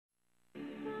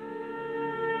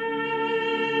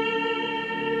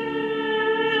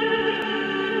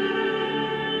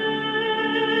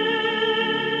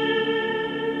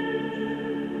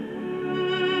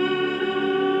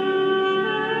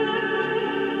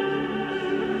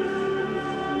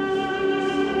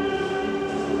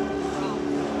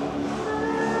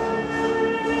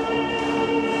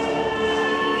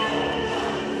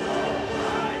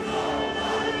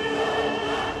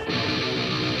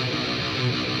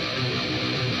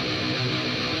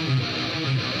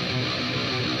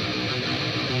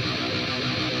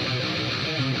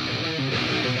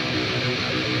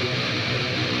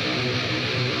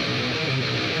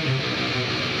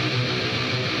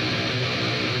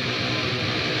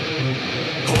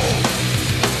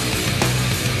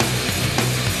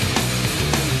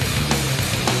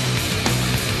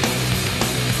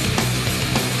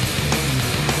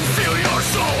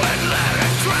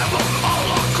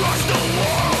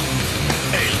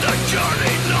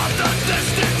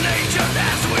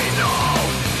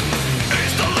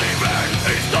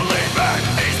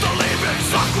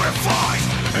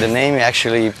The name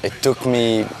actually, it took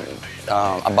me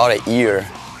about a year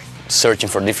searching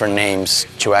for different names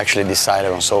to actually decide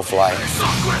on Soulfly.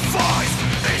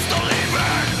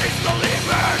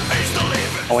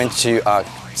 I went to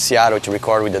Seattle to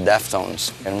record with the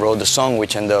Deftones and wrote the song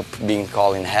which ended up being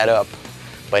called Head Up.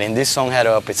 But in this song, Head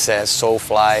Up, it says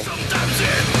Soulfly.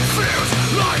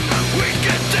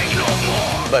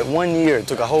 But 1 year, it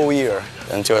took a whole year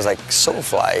until I was like,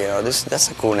 Soulfly, you know, that's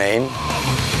a cool name.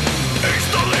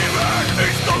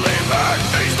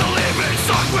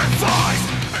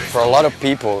 For a lot of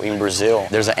people in Brazil,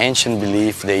 there's an ancient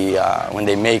belief when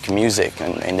they make music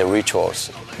and in the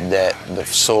rituals, that the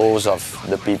souls of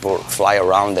the people fly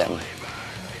around them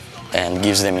and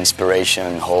gives them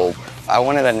inspiration, hope. I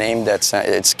wanted a name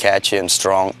it's catchy and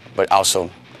strong, but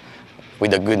also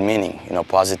with a good meaning, you know,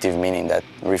 positive meaning that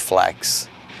reflects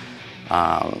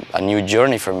a new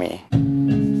journey for me.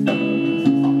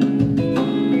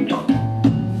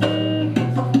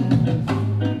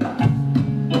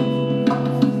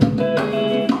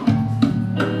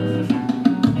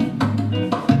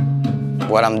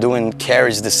 What I'm doing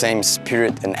carries the same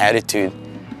spirit and attitude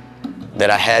that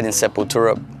I had in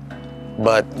Sepultura,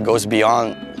 but goes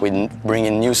beyond with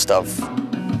bringing new stuff.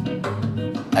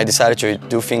 I decided to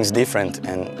do things different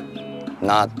and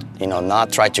not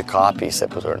try to copy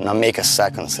Sepultura, not make a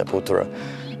second Sepultura.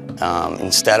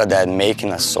 Instead of that,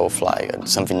 making a Soulfly,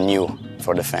 something new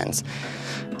for the fans.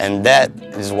 And that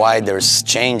is why there's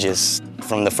changes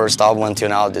from the first album until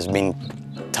now. There's been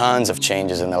tons of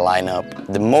changes in the lineup.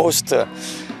 The most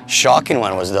shocking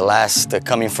one was the last,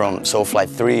 coming from Soulfly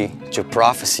 3 to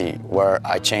Prophecy, where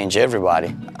I changed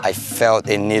everybody. I felt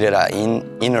it needed an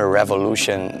inner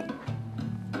revolution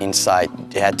inside.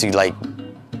 You had to like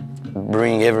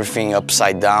bring everything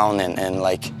upside down and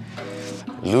like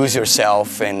lose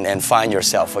yourself and find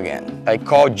yourself again. I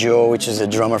called Joe, which is a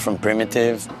drummer from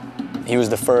Primitive. He was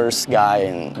the first guy,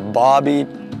 and Bobby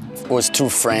was two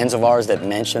friends of ours that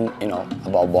mentioned, you know,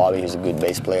 about Bobby. He's a good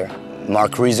bass player.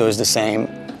 Mark Rizzo is the same.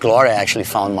 Gloria actually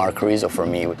found Mark Rizzo for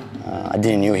me. I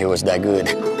didn't know he was that good.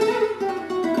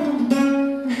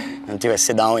 Until I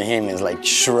sit down with him, it's like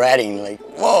shredding, like,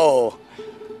 whoa,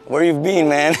 where you been,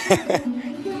 man?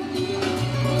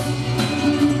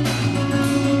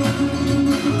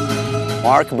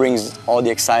 Mark brings all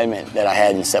the excitement that I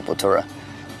had in Sepultura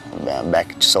back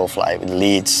to Soulfly, with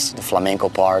leads, the flamenco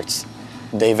parts.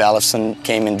 Dave Ellefson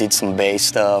came and did some bass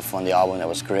stuff on the album that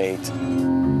was great. If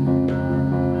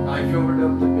you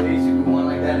overdub the bass, you do one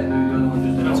like that, and then the other one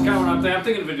just... That's kind of what I'm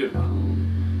thinking of a dude.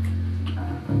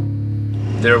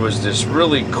 There was this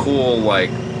really cool, like,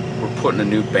 we're putting a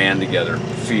new band together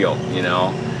feel, you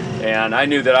know? And I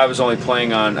knew that I was only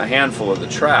playing on a handful of the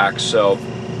tracks, so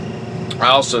I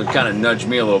also kind of nudged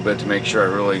me a little bit to make sure I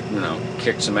really, you know,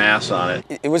 kicked some ass on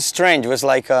it. It was strange. It was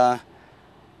like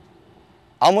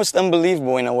almost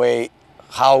unbelievable in a way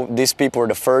how these people were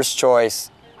the first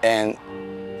choice and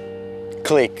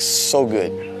click so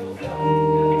good.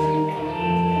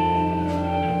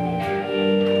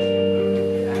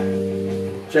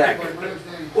 Check.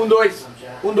 Dois.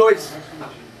 Dois.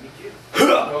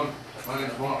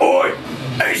 Oi!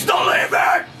 He's the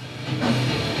limit!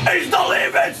 He's the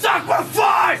limit!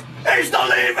 Sacrifice! He's the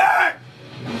limit!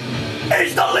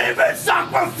 He's the limit!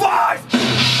 Sacrifice!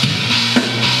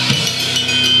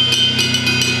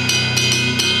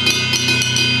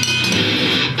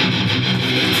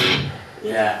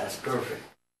 Yeah, that's perfect.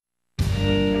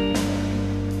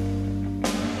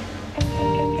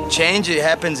 Change, it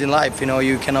happens in life, you know,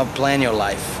 you cannot plan your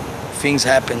life. Things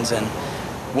happen, and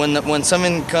when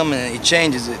something comes and it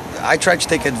changes, I try to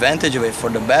take advantage of it for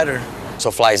the better.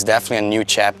 Soulfly is definitely a new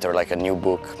chapter, like a new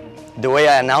book. The way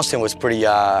I announced it was pretty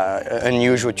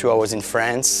unusual too. I was in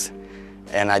France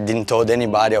and I didn't tell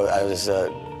anybody. I was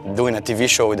doing a TV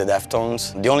show with the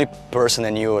Deftones. The only person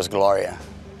that knew was Gloria,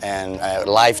 and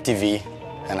live TV,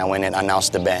 and I went and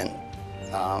announced the band.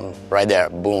 Right there,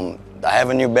 boom. I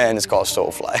have a new band, it's called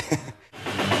Soulfly.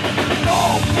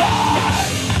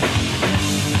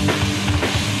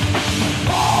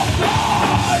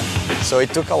 So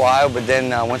it took a while, but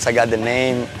then once I got the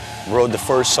name, wrote the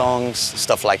first songs,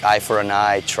 stuff like Eye for an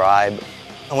Eye, Tribe.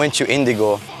 I went to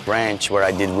Indigo Branch, where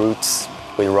I did Roots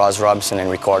with Ross Robinson and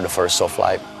recorded the first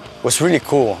Soulfly. It was really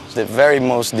cool. It's the very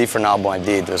most different album I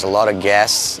did. There was a lot of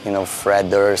guests, you know, Fred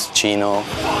Durst, Chino.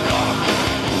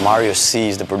 Mario C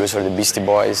is the producer of the Beastie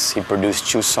Boys. He produced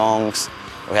 2 songs.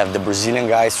 We have the Brazilian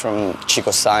guys from Chico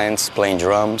Science playing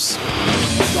drums.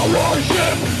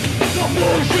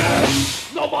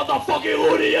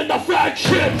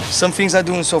 Some things I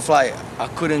do in Soulfly I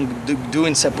couldn't do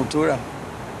in Sepultura.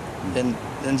 And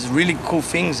there's really cool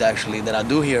things actually that I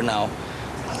do here now.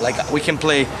 Like we can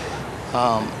play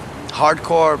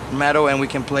hardcore metal, and we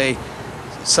can play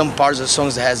some parts of the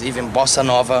songs that has even bossa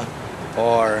nova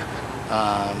or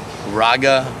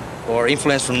raga, or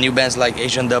influence from new bands like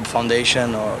Asian Dub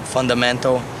Foundation or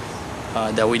Fundamental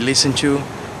that we listen to,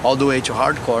 all the way to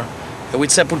hardcore. And with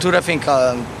Sepultura, I think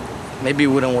maybe it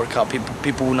wouldn't work out.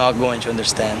 People were not going to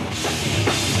understand.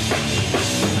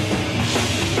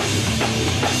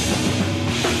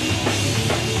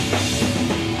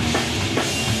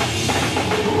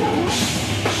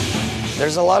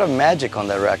 There's a lot of magic on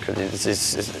that record,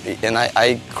 and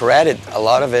I credit a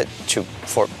lot of it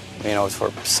for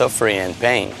suffering and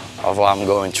pain of what I'm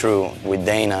going through with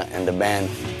Dana and the band.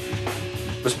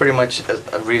 It was pretty much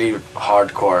a really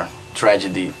hardcore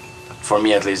tragedy, for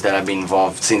me at least, that I've been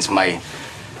involved since my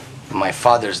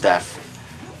father's death,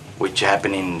 which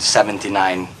happened in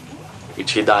 '79,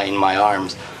 which he died in my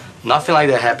arms. Nothing like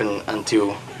that happened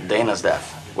until Dana's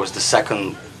death. It was the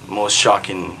second most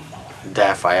shocking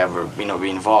death I ever been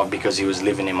involved, because he was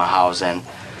living in my house, and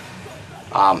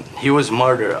he was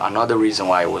murdered. Another reason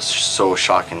why it was so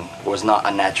shocking was not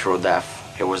a natural death.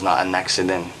 It was not an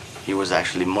accident. He was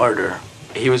actually murdered.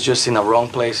 He was just in the wrong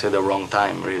place at the wrong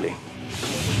time, really.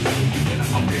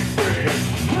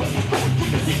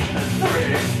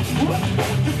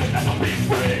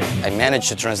 I managed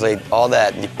to translate all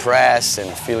that depressed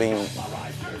and feeling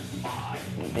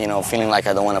like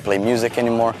I don't want to play music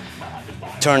anymore,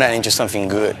 turn that into something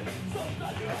good,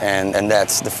 and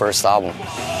that's the first album.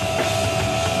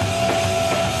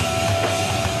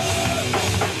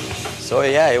 So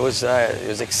yeah, it was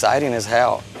exciting as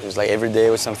hell. It was like every day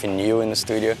was something new in the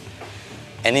studio,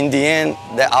 and in the end,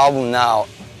 that album now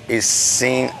is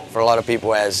seen for a lot of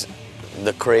people as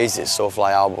the craziest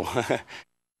Soulfly album.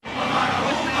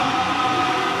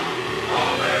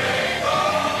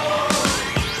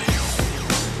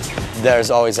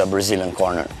 There's always a Brazilian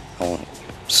corner.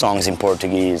 Songs in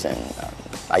Portuguese, and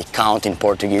I count in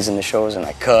Portuguese in the shows, and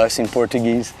I cuss in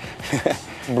Portuguese.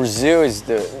 Brazil is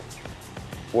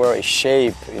where I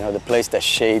shape, the place that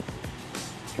shaped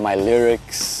my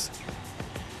lyrics,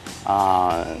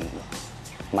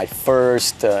 my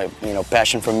first,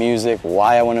 passion for music,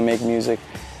 why I want to make music.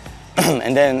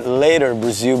 And then later,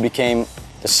 Brazil became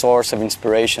the source of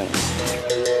inspiration.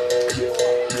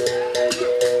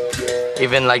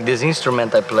 Even like this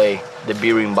instrument I play, the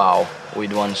berimbau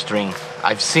with one string.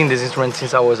 I've seen this instrument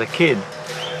since I was a kid.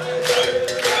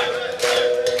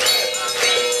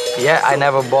 Yeah, I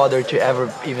never bothered to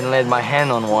ever even lay my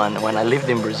hand on one when I lived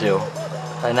in Brazil.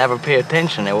 I never paid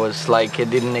attention. It was like it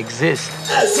didn't exist.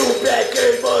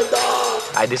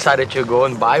 I decided to go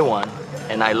and buy one,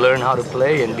 and I learned how to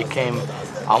play and became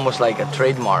almost like a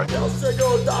trademark.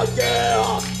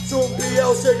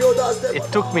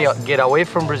 It took me to get away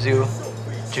from Brazil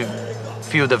to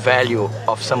feel the value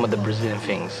of some of the Brazilian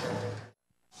things.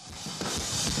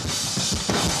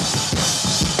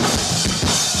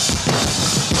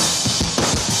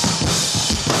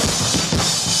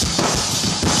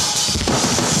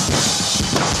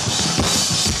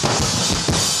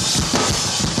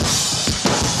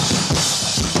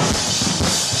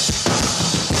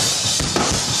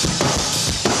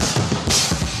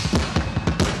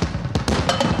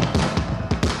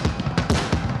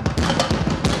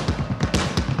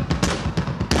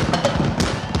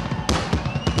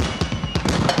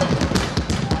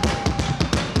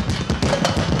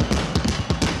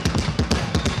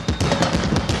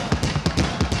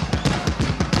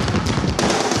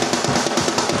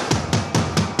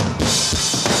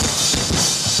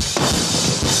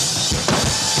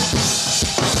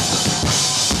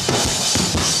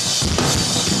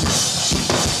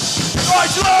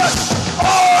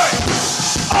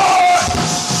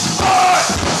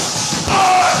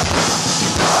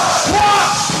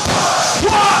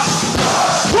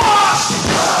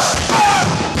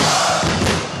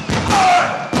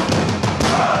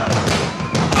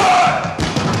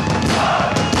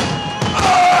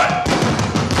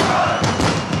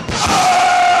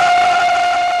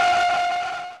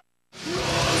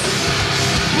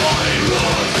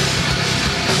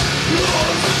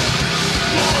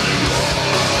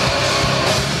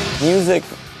 Music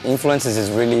influences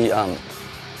is really,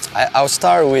 I'll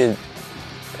start with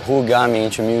who got me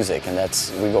into music, and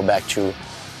we go back to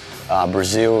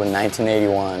Brazil in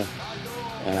 1981,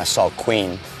 and I saw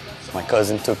Queen. My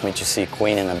cousin took me to see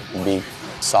Queen in a big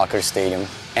soccer stadium.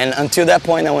 And until that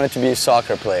point, I wanted to be a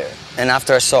soccer player. And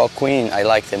after I saw Queen, I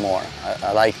liked it more.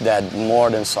 I liked that more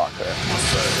than soccer.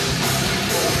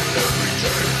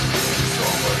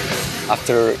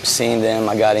 After seeing them,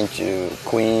 I got into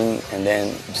Queen, and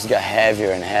then just got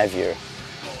heavier and heavier.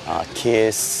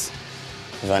 Kiss,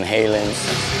 Van Halen.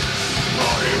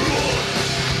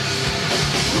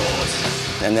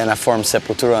 And then I formed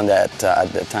Sepultura on that,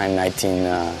 at the time,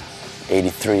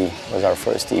 1983 was our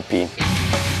first EP.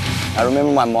 I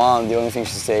remember my mom, the only thing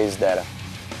she says is that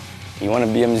you want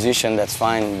to be a musician, that's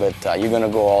fine, but you're going to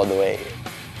go all the way.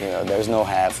 You know, there's no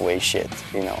halfway shit,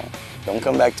 you know. Don't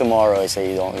come back tomorrow and say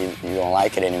you don't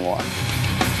like it anymore.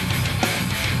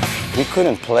 We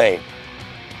couldn't play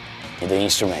the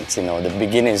instruments, you know. The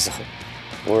beginnings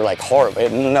were like horrible.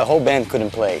 The whole band couldn't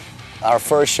play. Our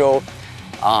first show,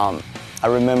 I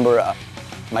remember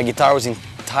my guitar was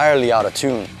entirely out of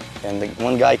tune. And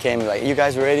one guy came like, "You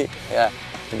guys ready?" Yeah.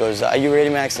 He goes, "Are you ready,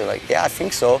 Max?" I'm like, "Yeah, I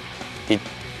think so." He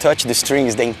touched the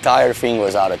strings, the entire thing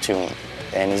was out of tune.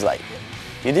 And he's like,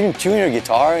 "You didn't tune your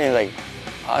guitar?" And he's like,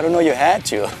 "I don't know, you had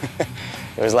to."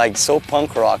 It was like so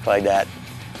punk rock like that.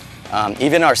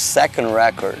 Even our second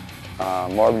record,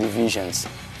 Morbid Visions,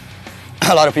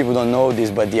 a lot of people don't know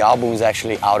this, but the album is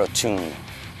actually out of tune.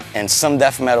 And some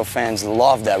death metal fans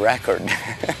love that record.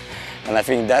 And I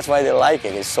think that's why they like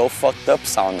it. It's so fucked up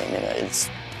sounding, you know.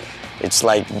 It's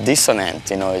like dissonant,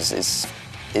 you know. It's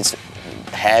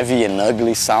heavy and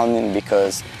ugly sounding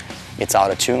because it's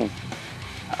out of tune.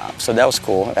 So that was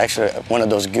cool. Actually, one of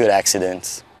those good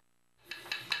accidents.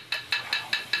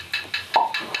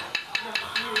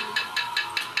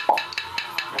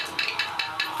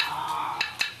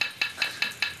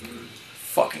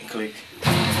 Fucking click.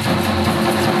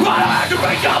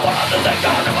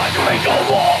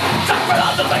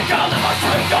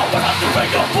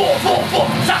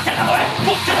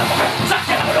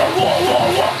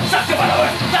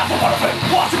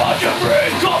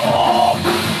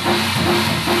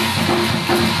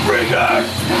 Bring it!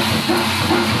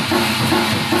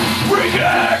 Bring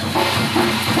it!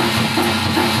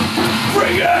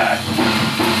 Bring it!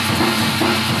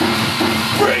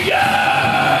 Bring it!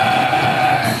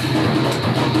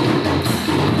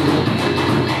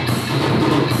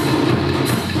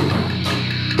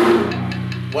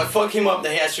 What fucked him up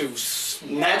that he has to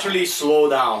naturally slow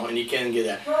down and he can't get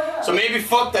that. So maybe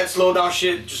fuck that slow down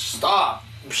shit, just stop.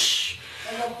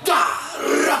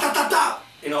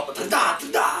 You know,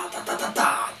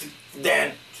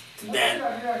 then.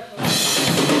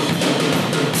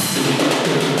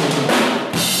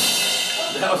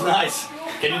 That was nice.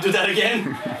 Can you do that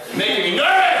again? Making me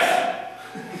nervous!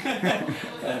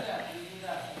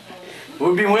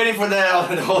 We've been waiting for that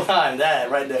the whole time, that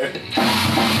right there.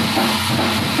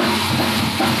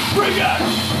 Bring it!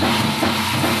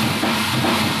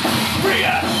 Bring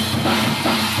it!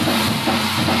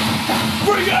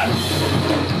 Bring it!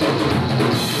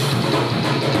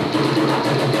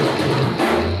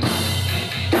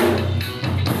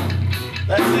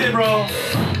 That's it, bro.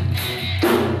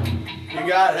 You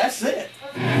got it. That's it.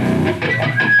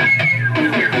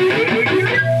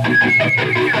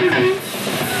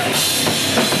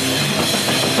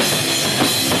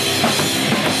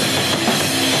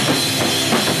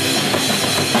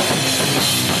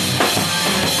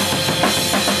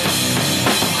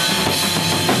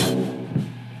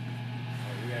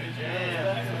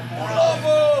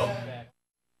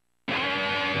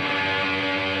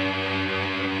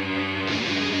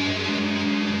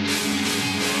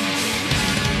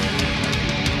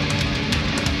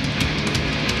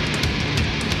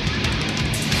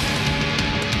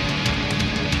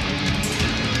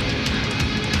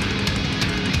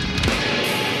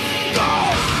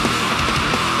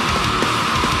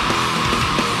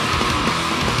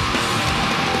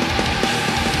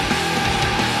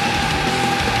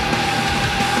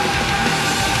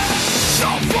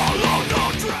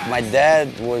 My dad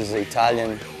was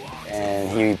Italian and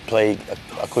he played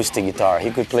acoustic guitar. He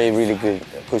could play really good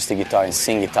acoustic guitar and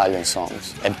sing Italian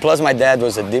songs. And plus my dad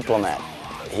was a diplomat.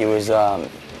 He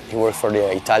worked for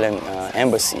the Italian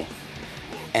embassy.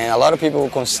 And a lot of people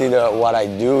consider what I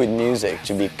do with music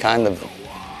to be kind of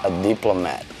a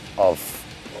diplomat of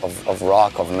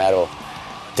rock, of metal,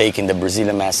 taking the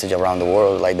Brazilian message around the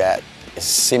world like that. It's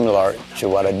similar to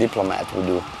what a diplomat would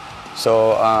do.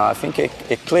 So I think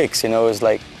it clicks, you know, it's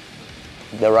like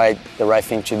the right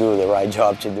thing to do, the right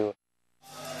job to do.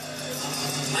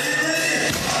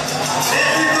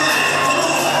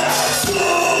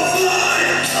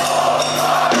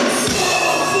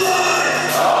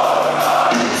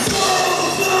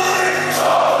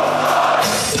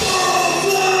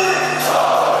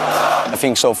 I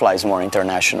think Soulfly is more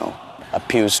international,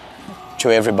 appeals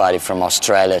to everybody from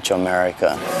Australia to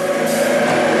America.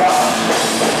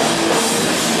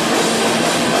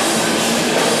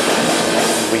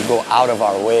 We go out of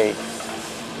our way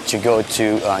to go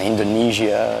to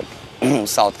Indonesia,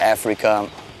 South Africa,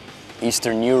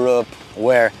 Eastern Europe,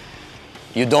 where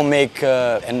you don't make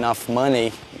enough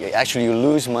money. Actually, you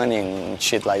lose money and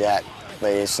shit like that.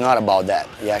 but it's not about that.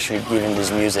 You're actually giving this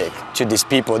music to these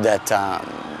people that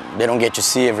they don't get to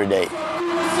see every day.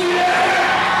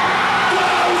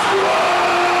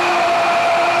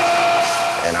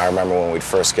 And I remember when we'd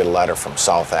first get a letter from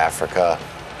South Africa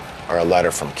or a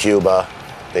letter from Cuba.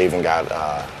 They even got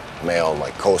mail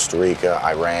like Costa Rica,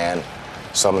 Iran.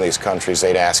 Some of these countries,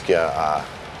 they'd ask you,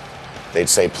 they'd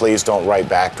say, please don't write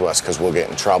back to us because we'll get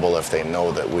in trouble if they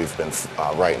know that we've been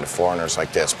writing to foreigners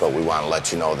like this, but we want to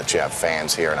let you know that you have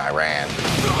fans here in Iran.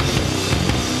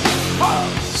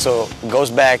 So it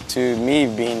goes back to me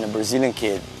being a Brazilian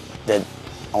kid that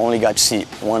only got to see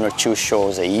 1 or 2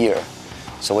 shows a year.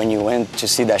 So when you went to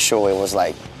see that show, it was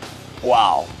like,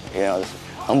 wow, you know,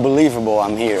 unbelievable,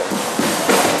 I'm here.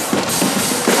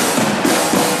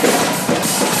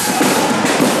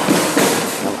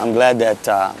 I'm glad that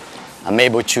I'm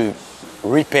able to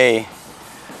repay,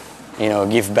 you know,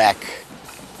 give back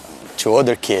to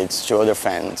other kids, to other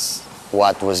fans,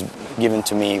 what was given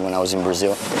to me when I was in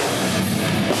Brazil.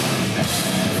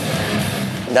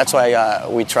 That's why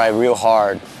we try real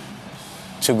hard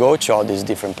to go to all these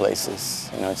different places.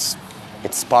 You know,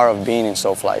 it's part of being in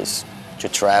Soulfly, is to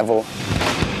travel.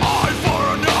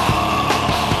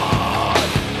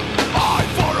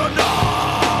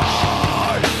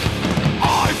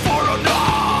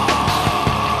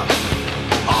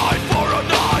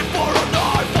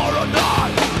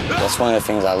 That's one of the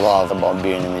things I love about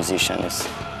being a musician, is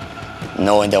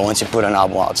knowing that once you put an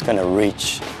album out, it's gonna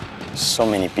reach so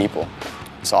many people.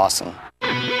 It's awesome.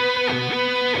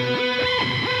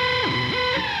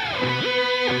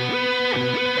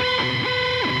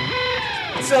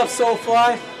 What's up,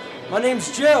 Soulfly? My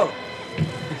name's Joe,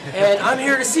 and I'm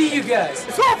here to see you guys.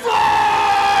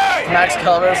 Soulfly! Max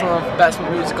Cavalera is one of the best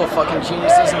musical fucking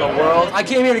geniuses in the world. I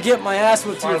came here to get my ass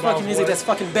whipped to your fucking music. That's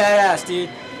fucking badass, dude.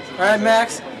 All right,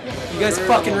 Max? You guys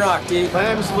fucking rock, dude. My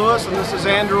name is Louis, and this is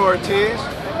Andrew Ortiz.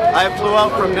 I flew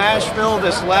out from Nashville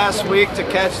this last week to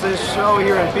catch this show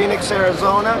here in Phoenix,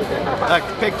 Arizona. I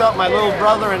picked up my little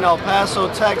brother in El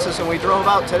Paso, Texas, and we drove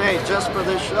out today just for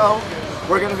this show.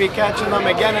 We're going to be catching them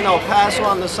again in El Paso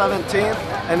on the 17th,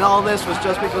 and all this was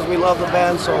just because we love the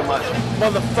band so much.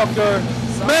 Motherfucker,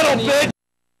 metal bitch!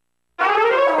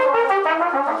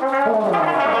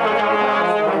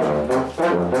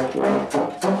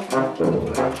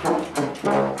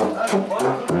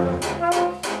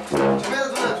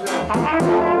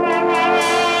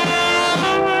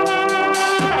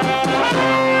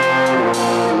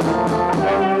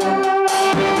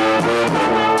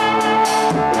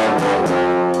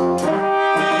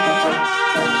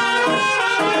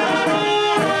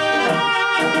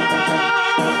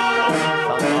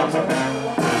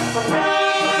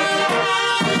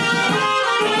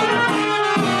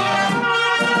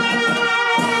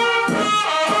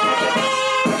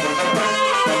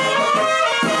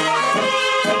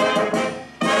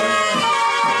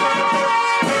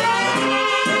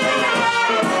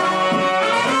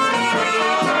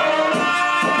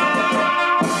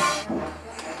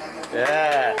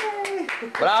 Yeah.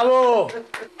 Bravo!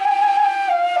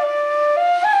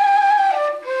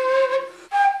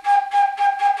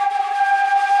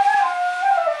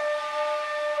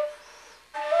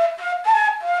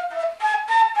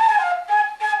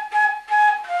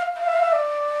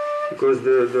 Because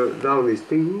the down is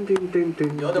ding ding ding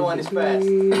ding. The other one is fast.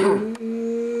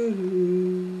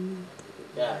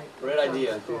 Yeah, great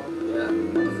idea. Yeah.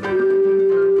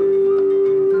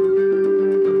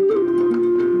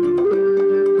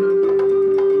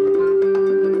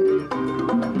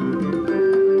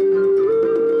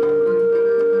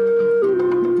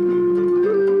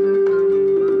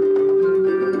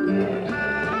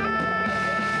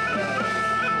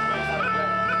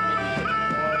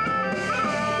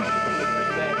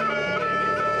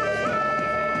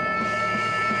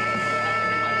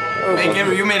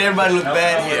 You made everybody look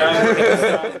bad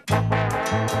here.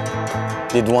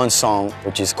 Did one song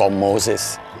which is called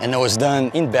Moses, and it was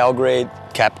done in Belgrade,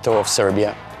 capital of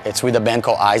Serbia. It's with a band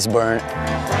called Iceburn.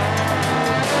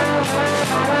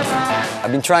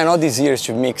 I've been trying all these years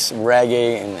to mix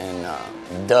reggae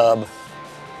and dub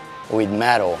with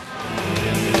metal.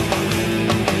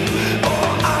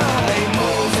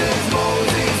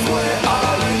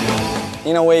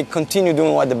 In a way, continue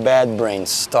doing what the Bad Brains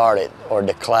started, or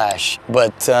the Clash,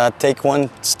 but take one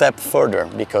step further,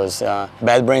 because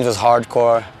Bad Brains was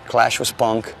hardcore, Clash was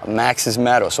punk, Max is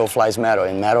metal, Soulfly is metal,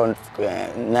 and metal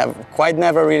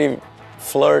never really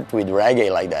flirt with reggae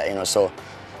like that, you know, so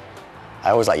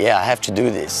I was like, yeah, I have to do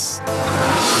this.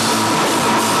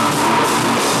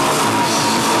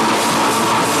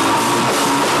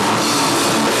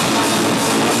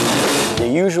 The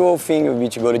usual thing would be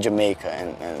to go to Jamaica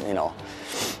and you know,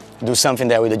 do something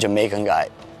there with a Jamaican guy.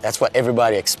 That's what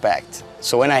everybody expects.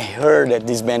 So when I heard that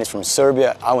this band is from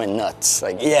Serbia, I went nuts.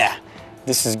 Like, yeah,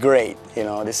 this is great. You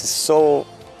know, this is so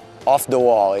off the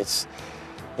wall. It's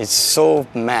so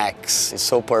Max. It's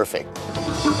so perfect.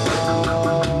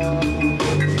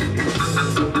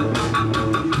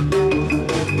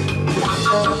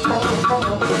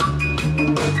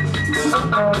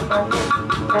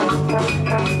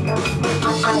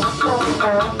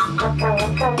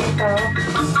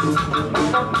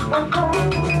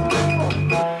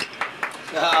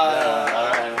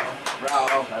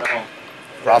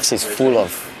 Ralphs is full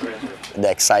of the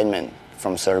excitement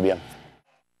from Serbia.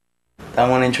 I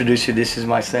want to introduce you. This is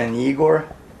my son Igor.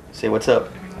 Say what's up.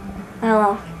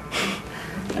 Hello.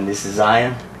 And this is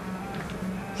Zion.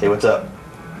 Say what's up.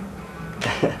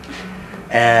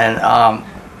 And I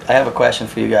have a question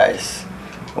for you guys.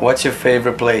 What's your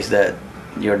favorite place that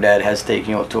your dad has taken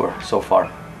you on tour so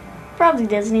far? Probably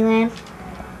Disneyland.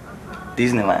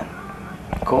 Disneyland.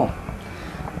 Cool.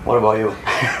 What about you?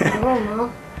 I don't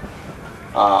know.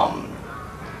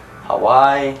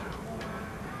 Hawaii,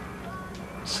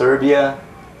 Serbia,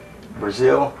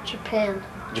 Brazil, Japan.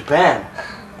 Japan.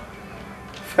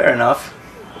 Fair enough.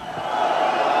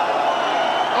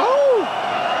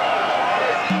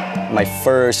 My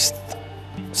first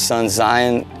son,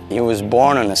 Zion, he was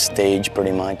born on a stage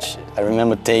pretty much. I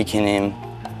remember taking him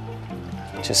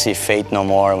to see Faith No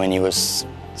More when he was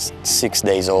 6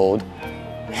 days old.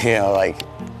 You know, like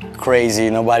crazy.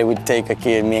 Nobody would take a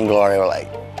kid. Me and Gloria were like,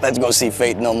 let's go see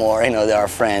Faith No More. You know, they're our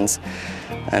friends.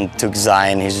 And took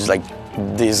Zion. He's just like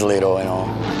this little, you know.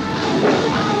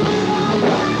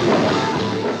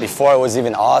 Before it was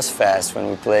even Ozfest, when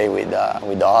we played with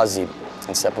Ozzy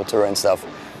and Sepultura and stuff,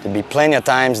 there'd be plenty of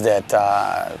times that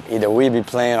either we'd be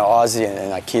playing or Ozzy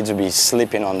and our kids would be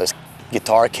sleeping on the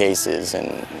guitar cases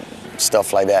and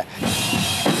stuff like that.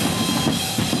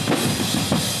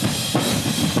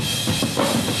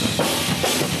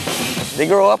 They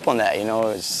grow up on that, you know,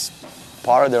 it's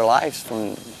part of their lives.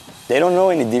 They don't know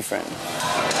any different.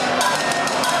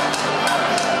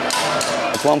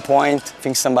 At one point, I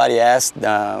think somebody asked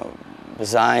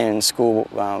Zion in school,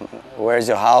 where's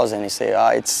your house? And he said, oh,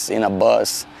 it's in a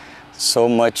bus. So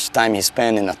much time he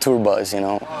spent in a tour bus, you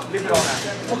know.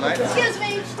 Excuse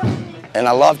me. And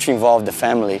I love to involve the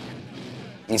family.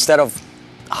 Instead of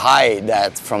hide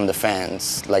that from the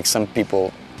fans, like some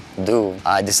people do,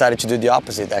 I decided to do the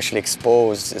opposite, actually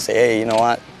expose, to say, hey, you know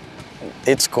what?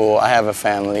 It's cool, I have a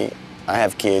family, I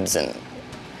have kids, and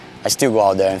I still go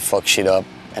out there and fuck shit up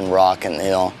and rock, and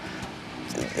you know,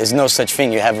 there's no such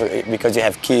thing because you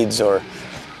have kids or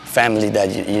family that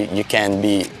you can't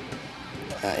be,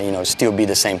 you know, still be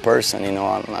the same person. You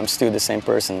know, I'm still the same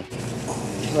person.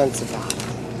 Once upon.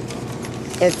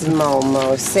 It's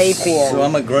Momo Sapien. So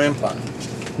I'm a grandpa.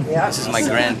 Yeah. This is my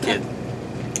grandkid.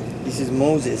 This is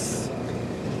Moses.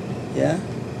 Yeah?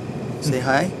 Say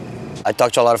hi. I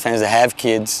talk to a lot of fans that have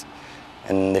kids,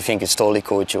 and they think it's totally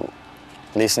cool to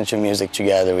listen to music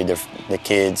together with the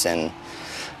kids and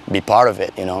be part of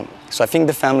it, you know. So I think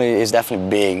the family is definitely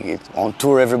big. On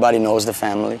tour, everybody knows the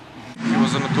family. He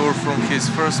was on a tour from his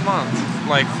first month,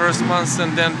 like first month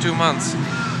and then 2 months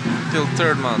till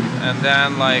third month. And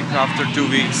then like after 2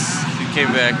 weeks, he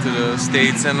came back to the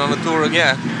States and on a tour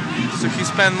again. So he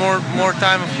spent more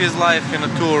time of his life in a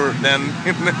tour than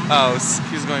in the house.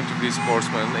 He's going to be a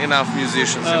sportsman. Enough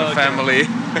musicians in the family,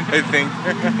 I think.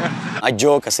 I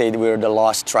joke, I say we're the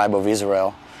lost tribe of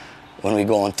Israel when we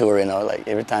go on tour, you know, like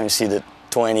every time you see the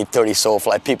 20, 30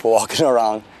 Soulfly people walking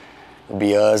around, it'll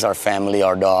be us, our family,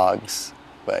 our dogs.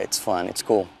 But it's fun, it's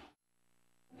cool.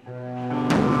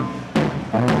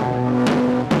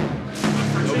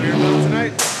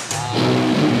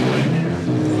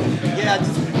 Yeah,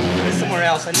 just somewhere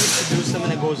else. I need to do something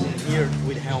that goes in here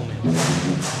with helmet.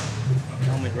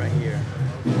 Helmet right here.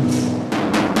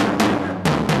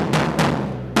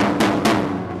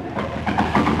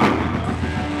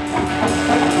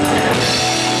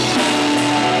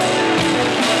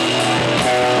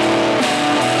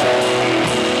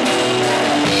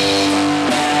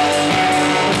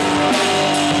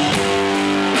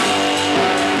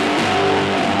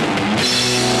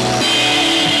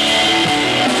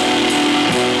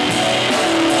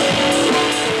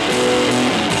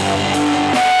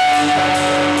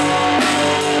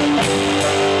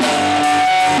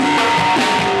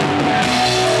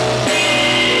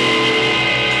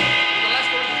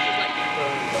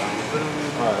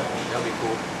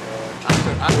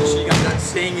 After she got done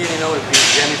singing, you know, it'd be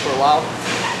jamming for a while.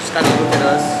 Just kind of look at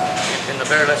us, and the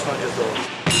very last one just goes.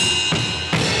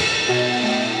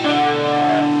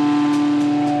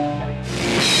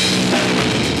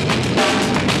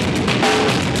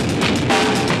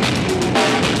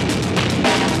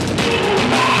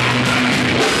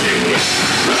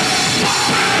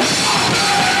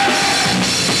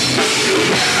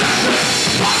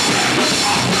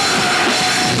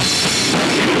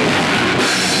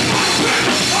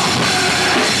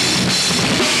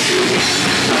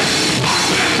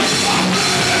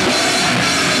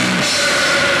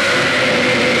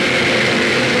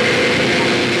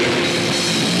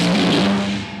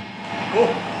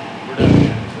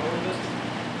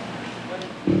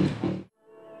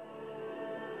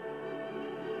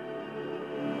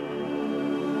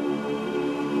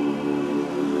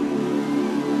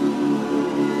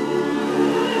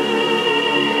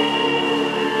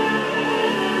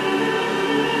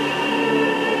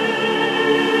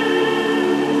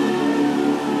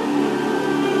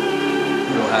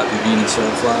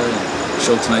 Soulfly, and the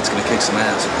show tonight's gonna kick some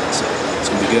ass, man, so it's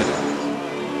gonna be good.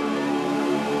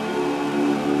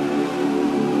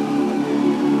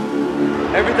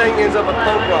 Everything ends up a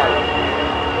punk rock.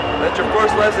 That's your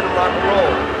first lesson in rock and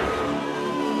roll.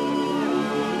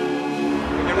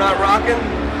 When you're not rocking,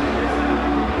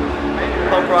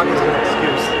 punk rock is an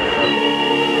excuse.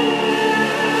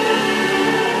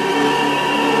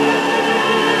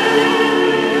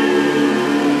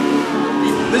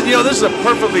 You know, this is a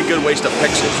perfectly good waste of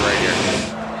pixels right here.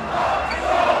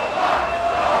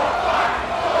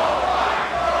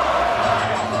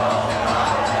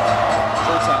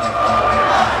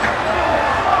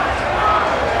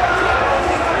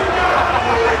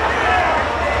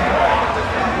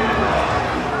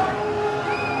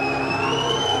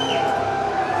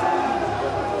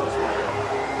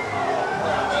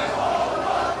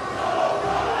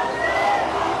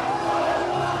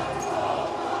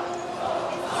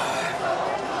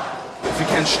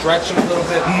 Stretch them a little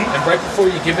bit, and right before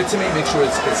you give it to me, make sure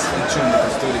it's in tune,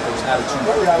 because dude, it goes out of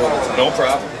tune. No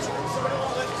problem.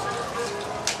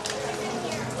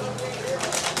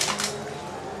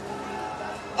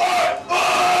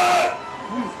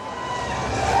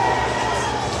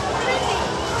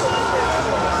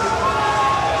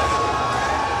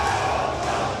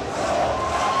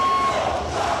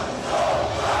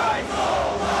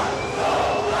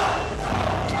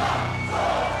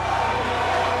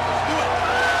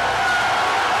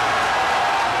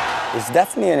 It's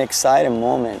definitely an exciting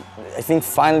moment. I think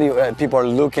finally people are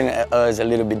looking at us a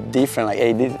little bit different. Like,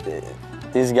 hey,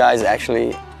 these guys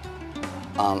actually,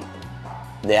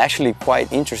 they're actually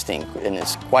quite interesting, and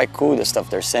it's quite cool the stuff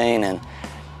they're saying. And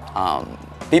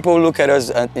people look at us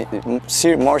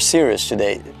more serious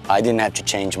today. I didn't have to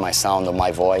change my sound or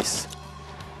my voice.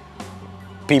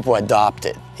 People adopt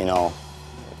it, you know,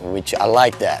 which I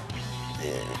like that.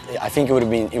 I think it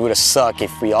would have sucked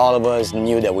if all of us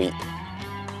knew that we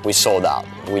sold out,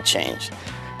 we changed.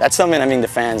 That's something, I mean, the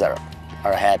fans are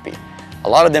happy. A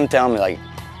lot of them tell me, like,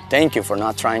 thank you for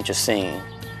not trying to sing.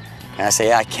 And I say,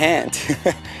 yeah, I can't.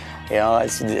 You know,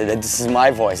 this is my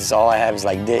voice, it's all I have is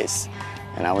like this.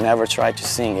 And I will never try to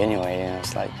sing anyway, you know,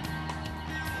 it's like,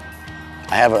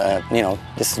 I have you know,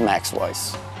 this is Max's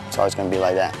voice. It's always gonna be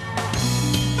like that.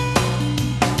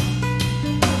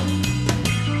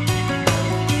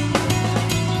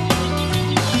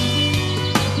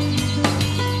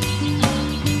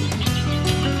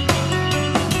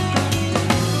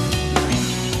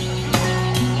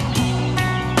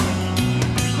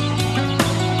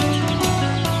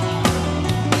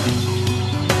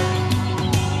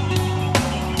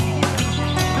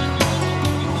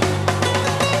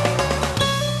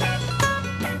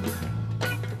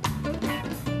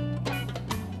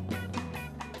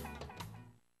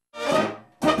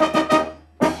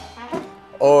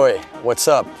 Oi, what's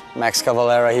up? Max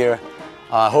Cavalera here.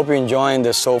 I hope you're enjoying the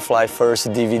Soulfly first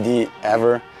DVD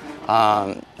ever.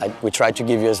 We tried to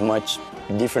give you as much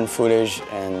different footage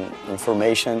and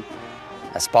information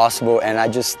as possible, and I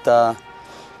just want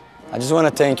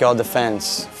to thank all the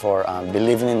fans for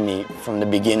believing in me from the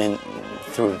beginning,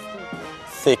 through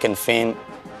thick and thin,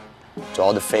 to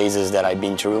all the phases that I've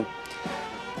been through.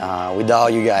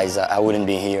 Without you guys, I wouldn't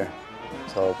be here.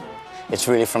 So it's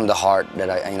really from the heart that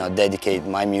I dedicate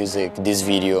my music, this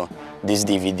video, this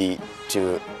DVD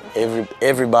to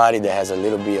everybody that has a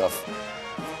little bit of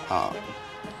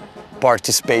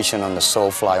participation on the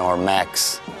Soulfly or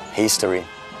Max history.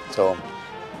 So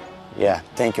yeah,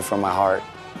 thank you from my heart.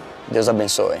 Deus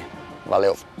abençoe.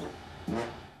 Valeu.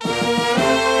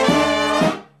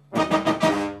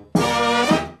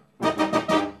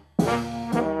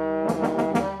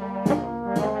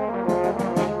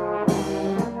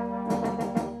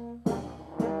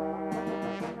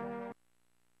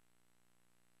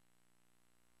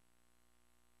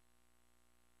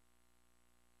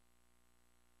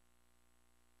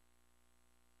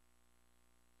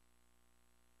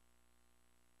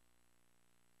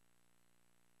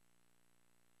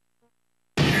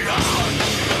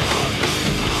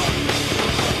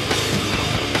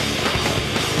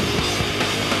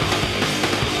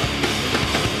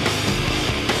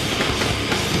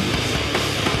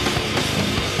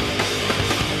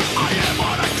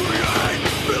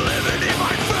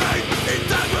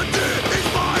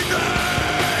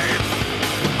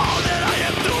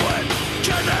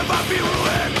 Can never be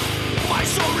ruined. My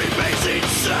soul remains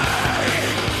insane.